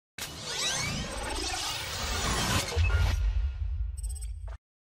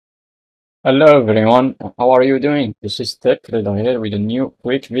Hello everyone, how are you doing? This is Tech Radar here with a new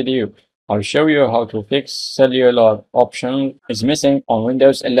quick video. I'll show you how to fix cellular option is missing on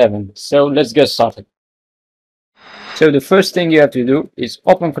Windows 11. So let's get started. So the first thing you have to do is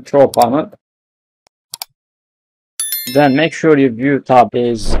open Control Panel. Then make sure your View tab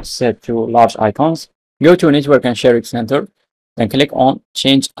is set to large icons. Go to Network and Sharing Center. Then click on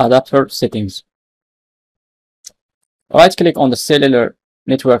Change Adapter Settings. Right click on the Cellular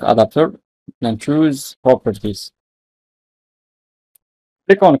Network Adapter. Then choose Properties.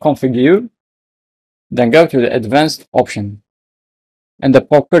 Click on Configure. Then go to the Advanced option. In the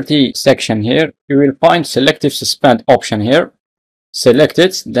Property section here, you will find Selective Suspend option here. Select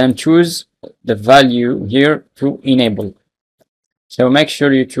it, then choose the value here to enable. So make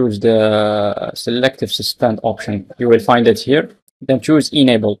sure you choose the Selective Suspend option. You will find it here. Then choose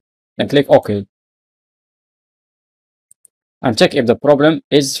Enable. Then click OK. And check if the problem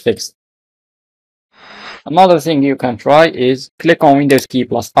is fixed. Another thing you can try is click on Windows key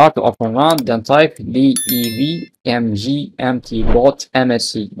plus R to open run, then type devmgmt.msc,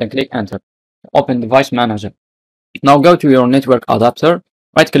 then click enter. Open device manager. Now go to your network adapter,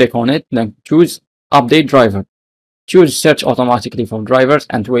 right click on it, then choose update driver. Choose search automatically for drivers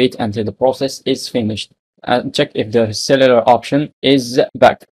and wait until the process is finished. And check if the cellular option is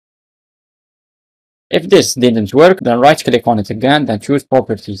back. If this didn't work, then right click on it again, then choose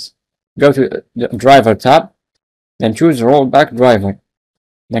properties. Go to the driver tab, then choose rollback driver.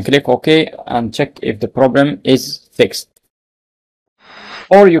 Then click OK and check if the problem is fixed.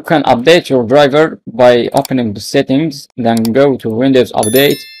 Or you can update your driver by opening the settings, then go to Windows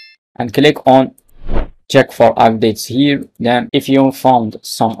Update and click on check for updates here. Then if you found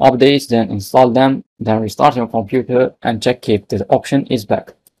some updates, then install them, then restart your computer and check if the option is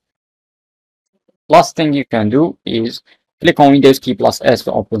back. Last thing you can do is click on Windows key plus S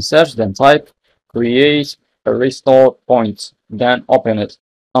to open search, then type create a restore point, then open it.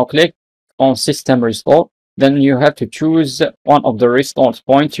 Now click on system restore, then you have to choose one of the restore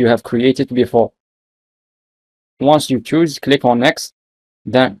points you have created before. Once you choose, click on next,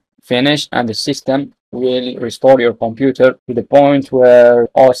 then finish, and the system will restore your computer to the point where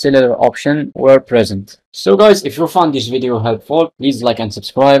all cellular options were present. So guys, if you found this video helpful, please like and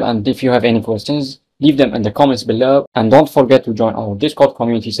subscribe, and if you have any questions, leave them in the comments below, and don't forget to join our Discord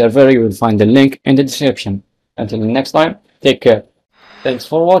community server. You will find the link in the description. Until next time, take care. Thanks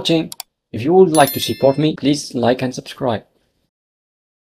for watching. If you would like to support me, please like and subscribe.